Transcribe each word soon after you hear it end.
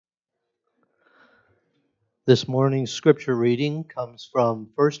This morning's scripture reading comes from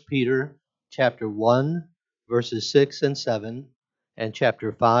 1 Peter chapter 1, verses 6 and 7, and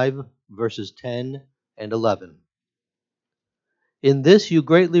chapter 5, verses 10 and 11. In this you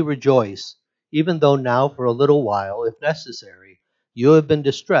greatly rejoice, even though now for a little while, if necessary, you have been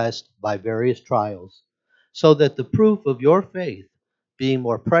distressed by various trials, so that the proof of your faith, being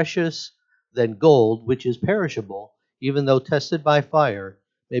more precious than gold, which is perishable, even though tested by fire,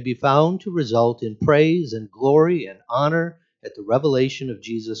 may be found to result in praise and glory and honor at the revelation of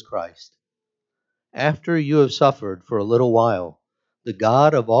Jesus Christ. After you have suffered for a little while, the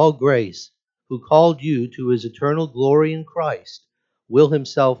God of all grace, who called you to his eternal glory in Christ, will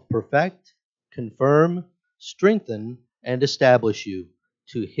himself perfect, confirm, strengthen, and establish you.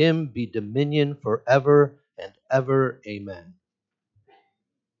 To him be dominion forever and ever. Amen.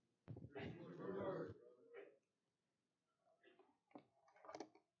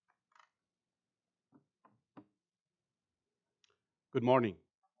 Good morning.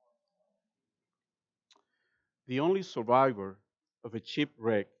 The only survivor of a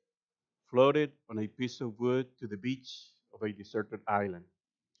shipwreck floated on a piece of wood to the beach of a deserted island.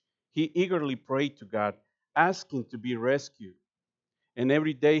 He eagerly prayed to God, asking to be rescued. And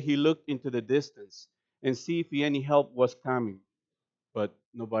every day he looked into the distance and see if any help was coming. But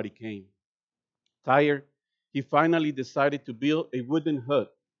nobody came. Tired, he finally decided to build a wooden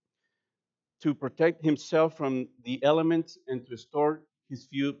hut to protect himself from the elements and to store his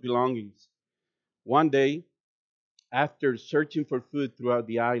few belongings. One day, after searching for food throughout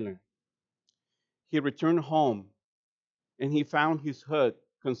the island, he returned home and he found his hut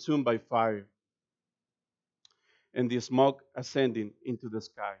consumed by fire and the smoke ascending into the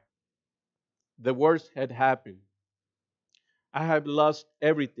sky. The worst had happened. I have lost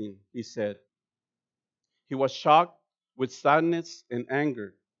everything, he said. He was shocked with sadness and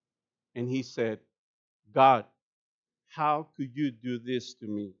anger, and he said, God, how could you do this to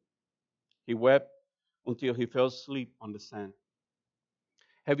me? He wept until he fell asleep on the sand.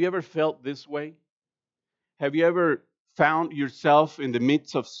 Have you ever felt this way? Have you ever found yourself in the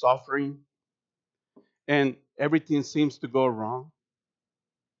midst of suffering and everything seems to go wrong?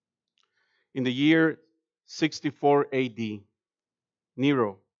 In the year 64 AD,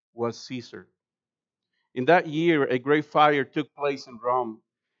 Nero was Caesar. In that year, a great fire took place in Rome,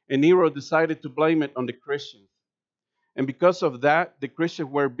 and Nero decided to blame it on the Christians. And because of that, the Christians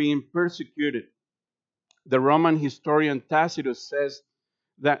were being persecuted. The Roman historian Tacitus says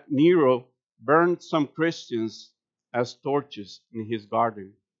that Nero burned some Christians as torches in his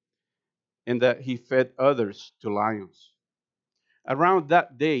garden, and that he fed others to lions. Around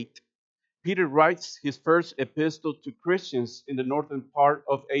that date, Peter writes his first epistle to Christians in the northern part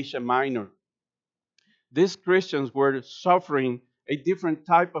of Asia Minor. These Christians were suffering a different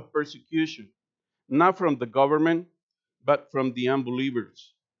type of persecution, not from the government, but from the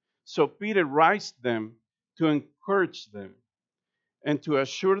unbelievers. So Peter writes them to encourage them and to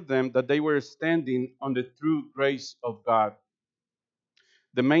assure them that they were standing on the true grace of God.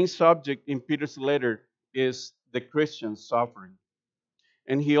 The main subject in Peter's letter is the Christian suffering.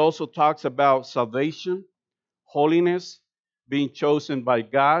 And he also talks about salvation, holiness, being chosen by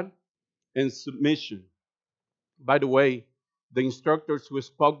God, and submission. By the way, the instructors who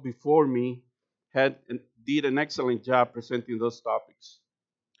spoke before me did an excellent job presenting those topics.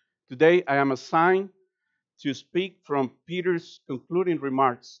 Today, I am assigned to speak from Peter's concluding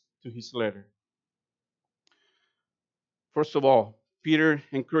remarks to his letter. First of all, Peter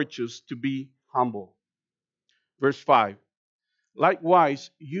encourages us to be humble. Verse 5. Likewise,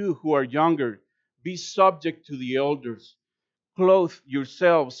 you who are younger, be subject to the elders. Clothe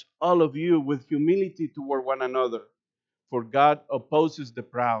yourselves, all of you, with humility toward one another. For God opposes the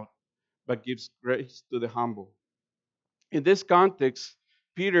proud, but gives grace to the humble. In this context,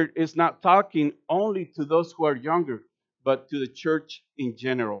 Peter is not talking only to those who are younger, but to the church in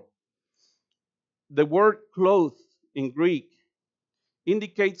general. The word clothe in Greek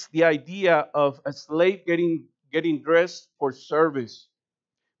indicates the idea of a slave getting dressed for service.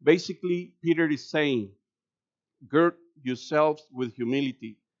 Basically, Peter is saying, gird yourselves with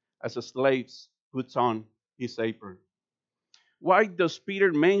humility as a slave puts on his apron. Why does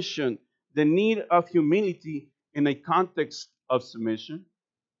Peter mention the need of humility in a context of submission?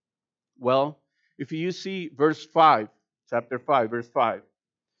 Well, if you see verse 5, chapter 5, verse 5,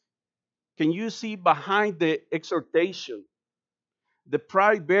 can you see behind the exhortation the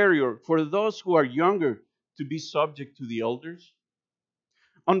pride barrier for those who are younger to be subject to the elders?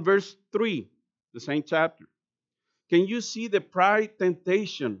 On verse 3, the same chapter, can you see the pride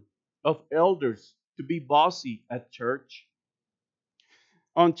temptation of elders to be bossy at church?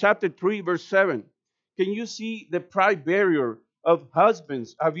 On chapter 3, verse 7, Can you see the pride barrier of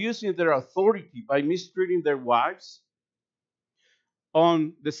husbands abusing their authority by mistreating their wives?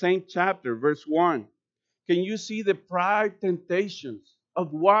 On the same chapter, verse 1, can you see the pride temptations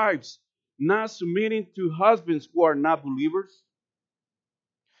of wives not submitting to husbands who are not believers?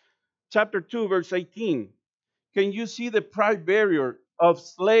 Chapter 2, verse 18, can you see the pride barrier of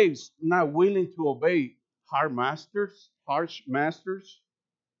slaves not willing to obey harsh masters?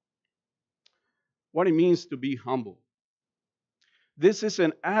 What it means to be humble. This is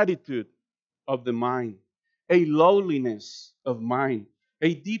an attitude of the mind, a lowliness of mind,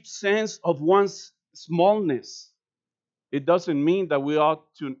 a deep sense of one's smallness. It doesn't mean that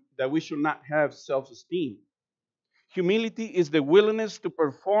we should not have self-esteem. Humility is the willingness to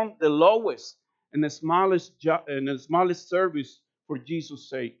perform the lowest and the smallest service for Jesus'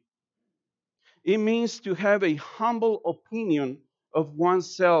 sake. It means to have a humble opinion of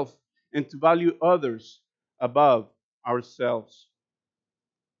oneself and to value others above ourselves.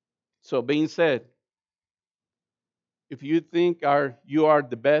 So, being said, if you think you are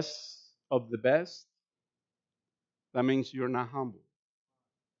the best of the best, that means you're not humble.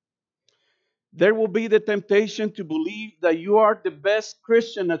 There will be the temptation to believe that you are the best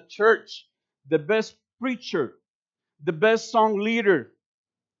Christian at church, the best preacher, the best song leader,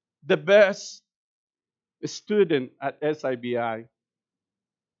 the best student at SIBI.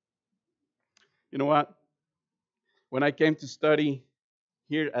 You know what? When I came to study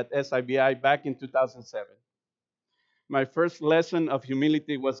here at SIBI back in 2007, my first lesson of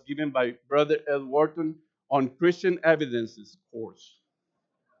humility was given by Brother Ed Wharton on Christian Evidences course.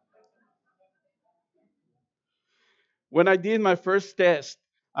 When I did my first test,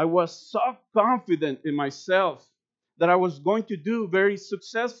 I was so confident in myself that I was going to do very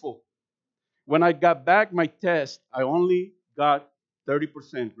successful. When I got back my test, I only got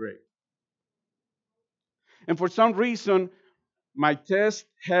 30% grade. And for some reason, my test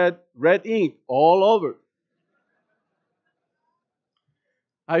had red ink all over.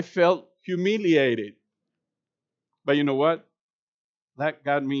 I felt humiliated. But you know what? That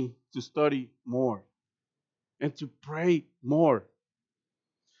got me to study more and to pray more.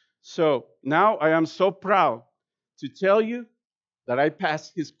 So now I am so proud to tell you that I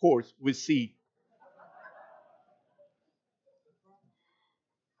passed his course with C.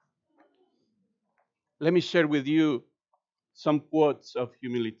 Let me share with you some quotes of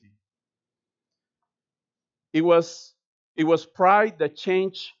humility. It was, it was pride that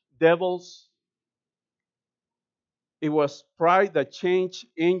changed devils. It was pride that changed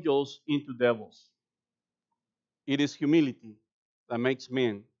angels into devils. It is humility that makes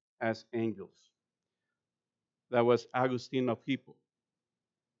men as angels. That was Augustine of Hippo.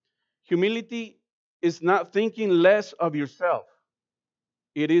 Humility is not thinking less of yourself.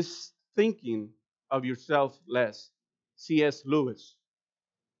 It is thinking of yourself less. C.S. Lewis.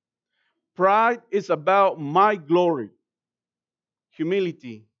 Pride is about my glory.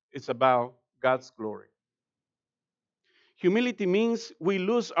 Humility is about God's glory. Humility means we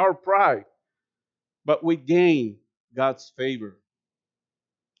lose our pride, but we gain God's favor.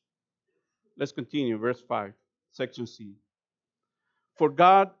 Let's continue, verse 5, section C. For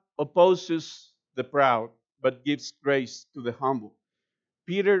God opposes the proud, but gives grace to the humble.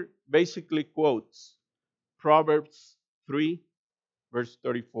 Peter basically quotes Proverbs 3, verse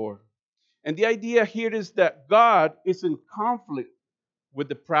 34. And the idea here is that God is in conflict with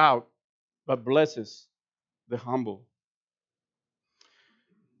the proud, but blesses the humble.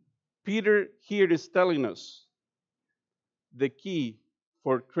 Peter here is telling us the key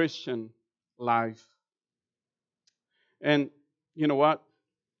for Christian life. And you know what?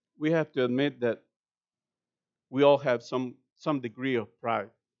 We have to admit that we all have some degree of pride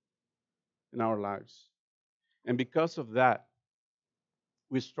in our lives. And because of that,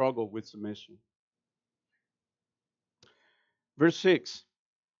 we struggle with submission. Verse 6,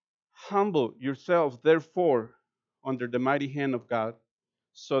 humble yourselves, therefore, under the mighty hand of God,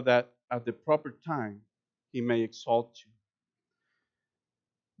 so that at the proper time he may exalt you.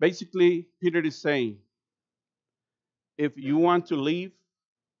 Basically, Peter is saying, if you want to live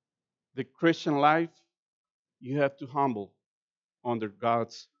the Christian life, you have to humble under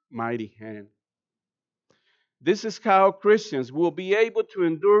God's mighty hand. This is how Christians will be able to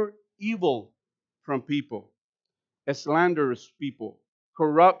endure evil from people, slanderous people,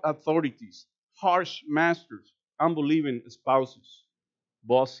 corrupt authorities, harsh masters, unbelieving spouses,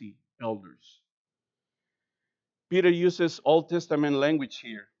 bossy elders. Peter uses Old Testament language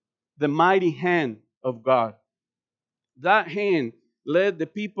here. The mighty hand of God. That hand led the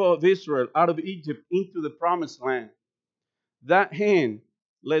people of Israel out of Egypt into the promised land. That hand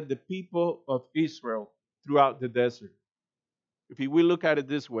led the people of Israel throughout the desert. If we look at it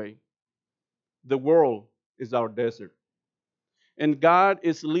this way, the world is our desert. And God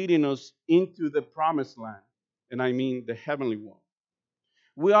is leading us into the promised land. And I mean the heavenly one.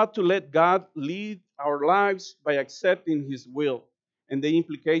 We ought to let God lead our lives by accepting His will and the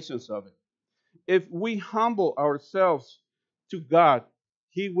implications of it. If we humble ourselves to God,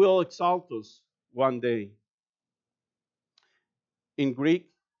 He will exalt us one day. In Greek,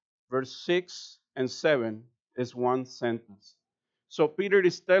 verse 6 and 7 is one sentence. So Peter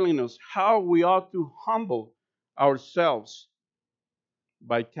is telling us how we ought to humble ourselves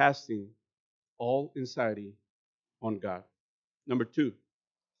by casting all anxiety on God. Number 2,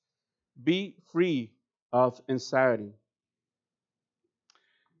 be free of anxiety.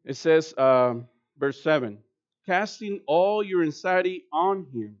 It says, verse 7, casting all your anxiety on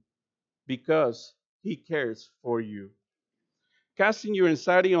Him because He cares for you. Casting your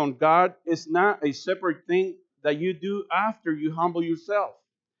anxiety on God is not a separate thing that you do after you humble yourself.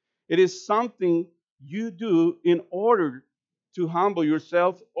 It is something you do in order to humble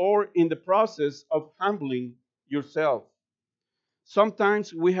yourself or in the process of humbling yourself.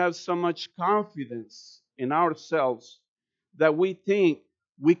 Sometimes we have so much confidence in ourselves that we think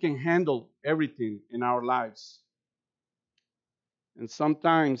we can handle everything in our lives. And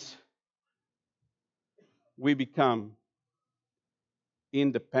sometimes we become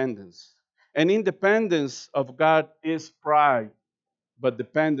independence. And independence of God is pride, but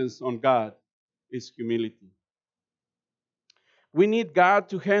dependence on God is humility. We need God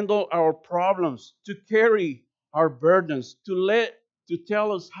to handle our problems, to carry our burdens, to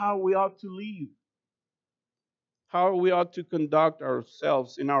tell us how we ought to live, how we ought to conduct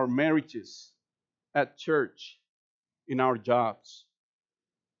ourselves in our marriages, at church, in our jobs.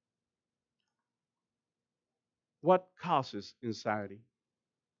 What causes anxiety?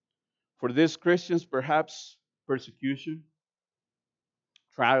 For these Christians, perhaps persecution,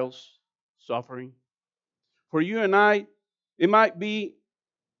 trials, suffering. For you and I, it might be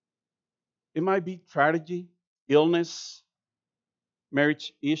tragedy, illness,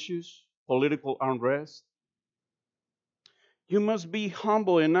 marriage issues, political unrest. You must be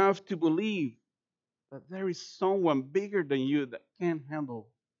humble enough to believe that there is someone bigger than you that can handle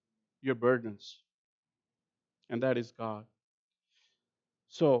your burdens, and that is God.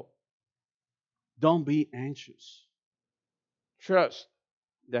 So don't be anxious. Trust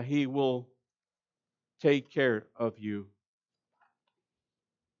that He will take care of you.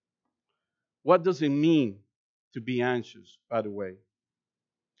 What does it mean to be anxious, by the way?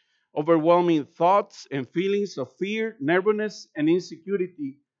 Overwhelming thoughts and feelings of fear, nervousness, and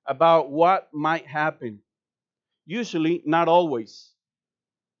insecurity about what might happen. Usually, not always.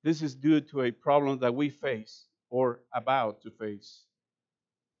 This is due to a problem that we face or about to face.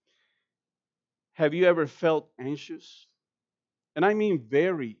 Have you ever felt anxious? And I mean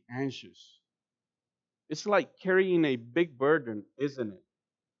very anxious. It's like carrying a big burden, isn't it?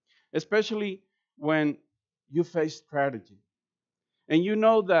 Especially when you face tragedy and you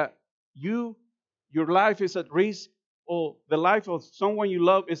know that your life is at risk or the life of someone you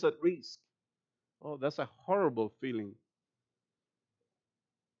love is at risk. Oh, that's a horrible feeling.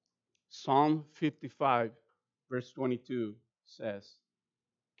 Psalm 55, verse 22 says,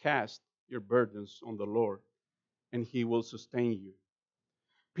 cast your burdens on the Lord, and He will sustain you.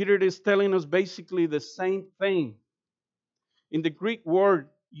 Peter is telling us basically the same thing. In the Greek word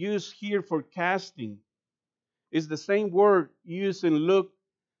used here for casting is the same word used in Luke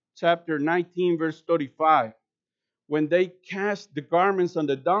chapter 19, verse 35, when they cast the garments on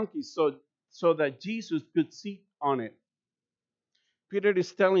the donkey so that Jesus could sit on it. Peter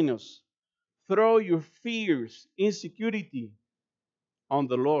is telling us, throw your fears, insecurity on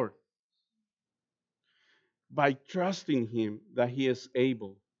the Lord by trusting Him that He is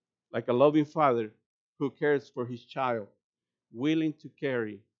able, like a loving father who cares for his child, willing to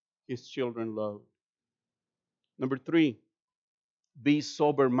carry his children's load. Number 3, be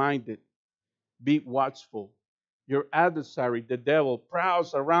sober minded, be watchful. Your adversary, the devil,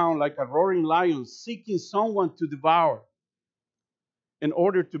 prowls around like a roaring lion seeking someone to devour. In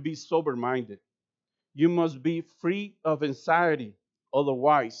order to be sober minded, you must be free of anxiety.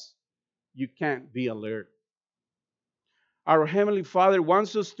 Otherwise, you can't be alert. Our Heavenly Father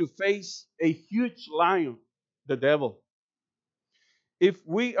wants us to face a huge lion, the devil. If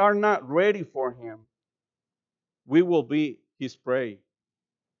we are not ready for him, we will be his prey.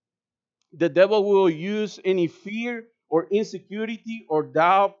 The devil will use any fear or insecurity or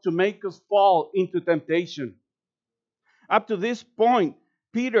doubt to make us fall into temptation. Up to this point,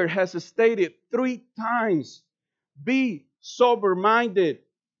 Peter has stated 3 times, be sober minded.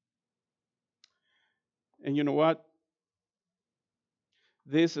 And you know what?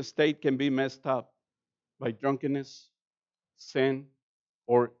 This state can be messed up by drunkenness, sin,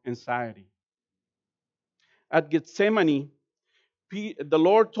 or anxiety. At Gethsemane, the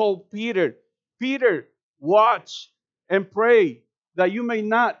Lord told Peter, Peter, watch and pray that you may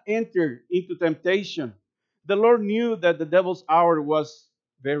not enter into temptation. The Lord knew that the devil's hour was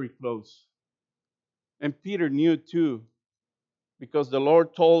very close. And Peter knew too, because the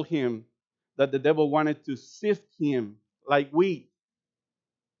Lord told him that the devil wanted to sift him like wheat.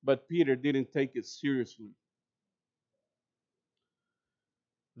 But Peter didn't take it seriously.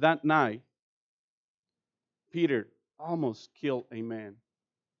 That night, Peter almost killed a man.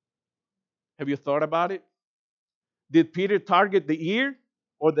 Have you thought about it? Did Peter target the ear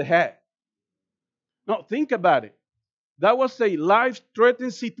or the head? No, think about it. That was a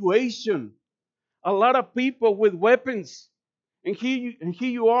life-threatening situation. A lot of people with weapons. And here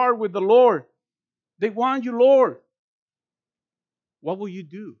you are with the Lord. They want you, Lord. What will you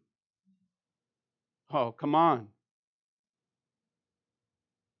do? Oh, come on.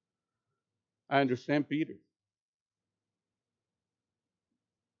 I understand Peter.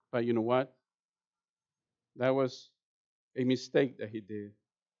 But you know what? That was a mistake that he did.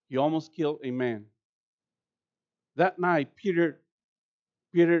 He almost killed a man. That night, Peter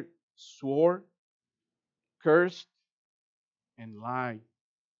swore, cursed, and lied.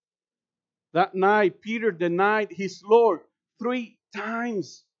 That night, Peter denied his Lord 3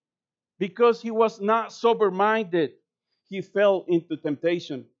 times because he was not sober minded. He fell into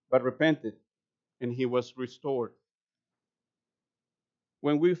temptation but repented and he was restored.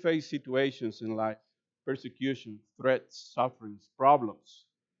 When we face situations in life, persecution, threats, sufferings, problems,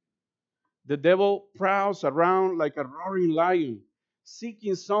 the devil prowls around like a roaring lion,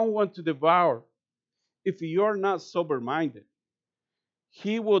 seeking someone to devour. If you are not sober minded,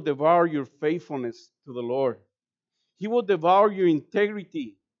 he will devour your faithfulness to the Lord. He will devour your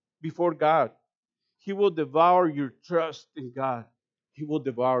integrity before God. He will devour your trust in God. He will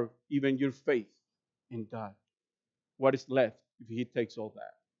devour even your faith in God. What is left if he takes all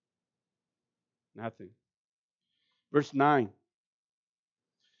that? Nothing. Verse 9.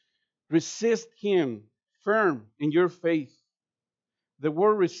 Resist him firm in your faith. The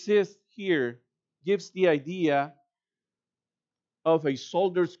word resist here gives the idea of a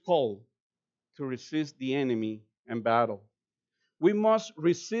soldier's call to resist the enemy in battle. We must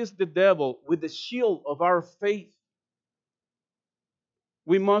resist the devil with the shield of our faith.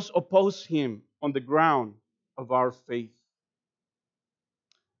 We must oppose him on the ground of our faith.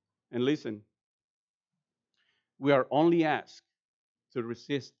 And listen, we are only asked to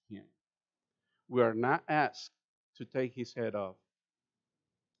resist him. We are not asked to take his head off.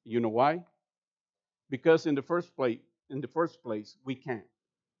 You know why? Because in the first place, we can't.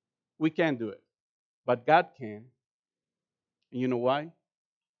 We can't do it. But God can. And you know why?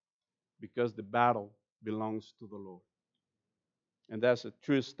 Because the battle belongs to the Lord. And that's a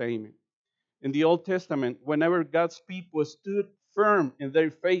true statement. In the Old Testament, whenever God's people stood firm in their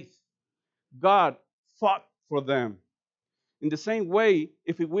faith, God fought for them. In the same way,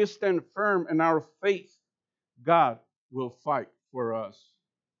 if we stand firm in our faith, God will fight for us.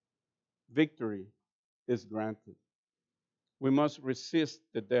 Victory is granted. We must resist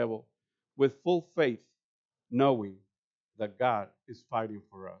the devil with full faith, knowing that God is fighting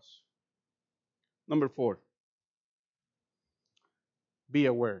for us. Number 4, be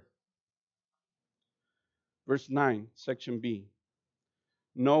aware. Verse 9, section B,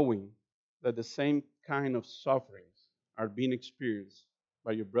 knowing that the same kind of sufferings are being experienced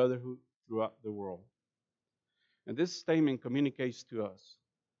by your brotherhood throughout the world. And this statement communicates to us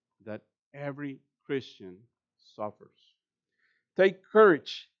that every Christian suffers. Take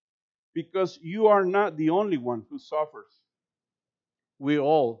courage because you are not the only one who suffers. We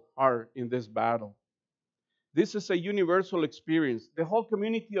all are in this battle. This is a universal experience. The whole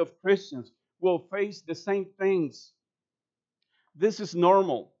community of Christians will face the same things. This is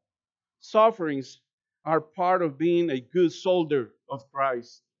normal. Sufferings are part of being a good soldier of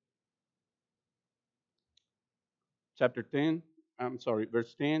Christ.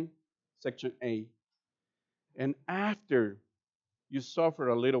 Verse 10, section A. And after you suffer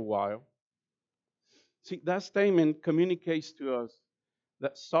a little while, see, that statement communicates to us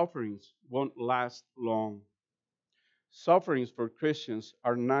that sufferings won't last long. Sufferings for Christians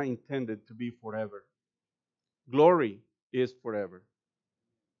are not intended to be forever. Glory is forever.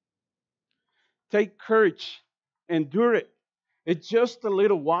 Take courage, endure it. It's just a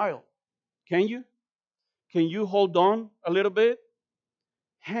little while. Can you? Can you hold on a little bit?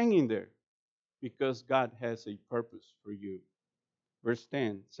 Hang in there because God has a purpose for you. Verse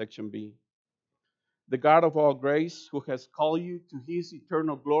 10, section B. The God of all grace, who has called you to his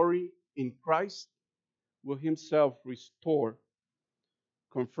eternal glory in Christ, will himself restore,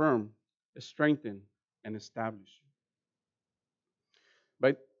 confirm, strengthen, and establish you.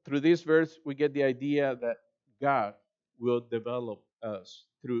 But through this verse, we get the idea that God will develop us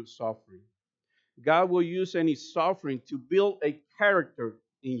through suffering. God will use any suffering to build a character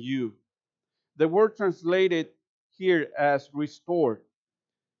in you. The word translated here as restored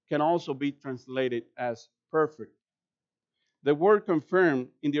can also be translated as perfect. The word confirmed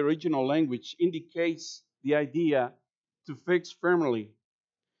in the original language indicates the idea to fix firmly.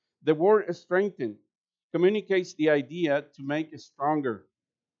 The word strengthen communicates the idea to make it stronger.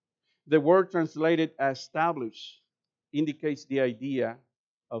 The word translated as establish indicates the idea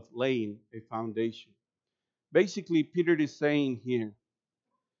of laying a foundation. Basically, Peter is saying here,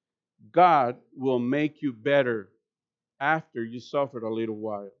 God will make you better after you suffered a little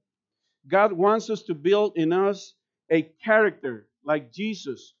while. God wants us to build in us a character like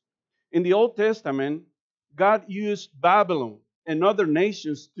Jesus. In the Old Testament, God used Babylon and other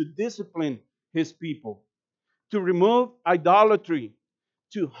nations to discipline his people, to remove idolatry,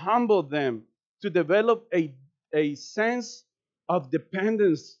 to humble them, to develop a sense of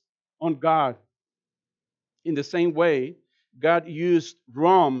dependence on God. In the same way, God used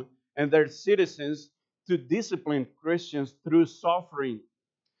Rome and their citizens to discipline Christians through suffering,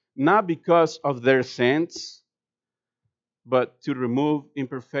 not because of their sins, but to remove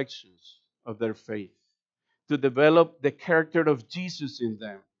imperfections of their faith, to develop the character of Jesus in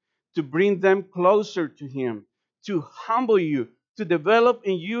them, to bring them closer to Him, to humble you, to develop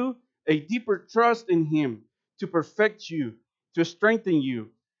in you a deeper trust in Him, to perfect you, to strengthen you,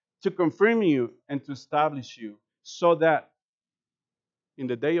 to confirm you, and to establish you, so that in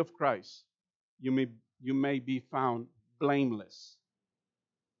the day of Christ you may be found blameless.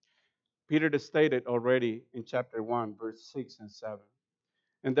 Peter stated already in chapter 1, verse 6 and 7.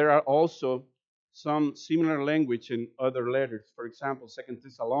 And there are also some similar language in other letters. For example, 2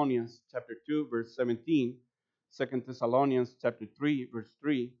 Thessalonians chapter 2, verse 17, 2 Thessalonians chapter 3, verse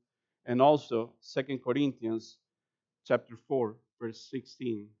 3, and also 2 Corinthians chapter 4, verse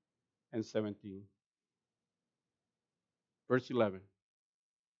 16 and 17. Verse 11.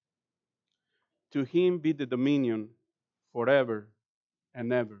 To him be the dominion forever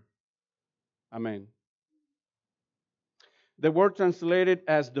and ever. Amen. The word translated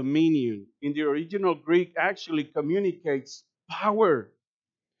as dominion in the original Greek actually communicates power,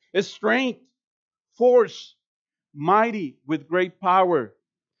 strength, force, mighty with great power.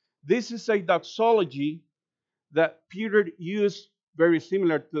 This is a doxology that Peter used very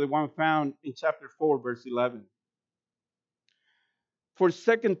similar to the one found in chapter 4, verse 11. For a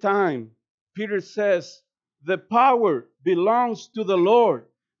second time, Peter says, the power belongs to the Lord.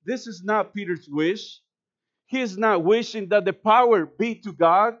 This is not Peter's wish. He is not wishing that the power be to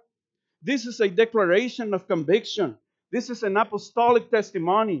God. This is a declaration of conviction. This is an apostolic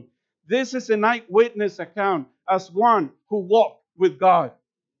testimony. This is an eyewitness account as one who walked with God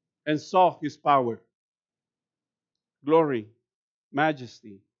and saw His power. Glory,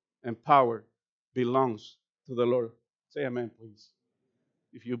 majesty, and power belongs to the Lord. Say amen, please,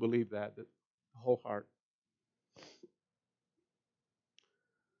 if you believe that, the whole heart.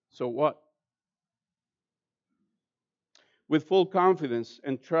 So what? With full confidence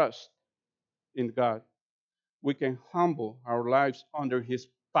and trust in God, we can humble our lives under His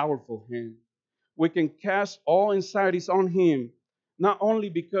powerful hand. We can cast all anxieties on Him, not only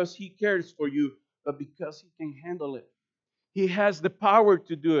because He cares for you, but because He can handle it. He has the power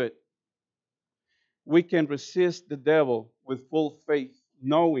to do it. We can resist the devil with full faith,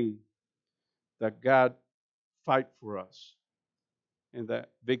 knowing that God fights for us and that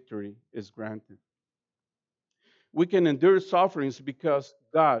victory is granted. We can endure sufferings because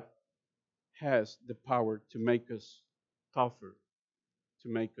God has the power to make us tougher, to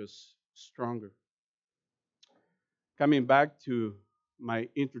make us stronger. Coming back to my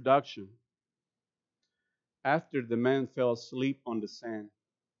introduction, after the man fell asleep on the sand,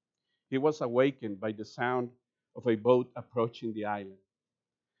 he was awakened by the sound of a boat approaching the island.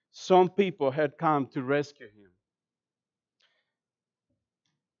 Some people had come to rescue him,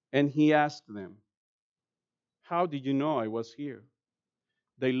 and he asked them, how did you know I was here?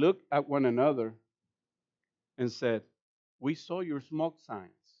 They looked at one another and said, we saw your smoke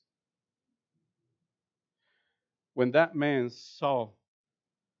signs. When that man saw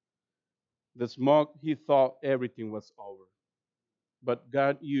the smoke, he thought everything was over. But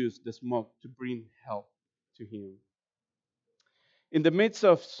God used the smoke to bring help to him. In the midst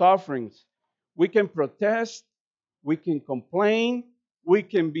of sufferings, we can protest, we can complain, we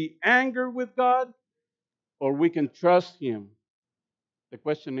can be angry with God, or we can trust Him. The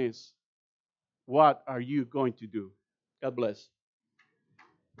question is, what are you going to do? God bless.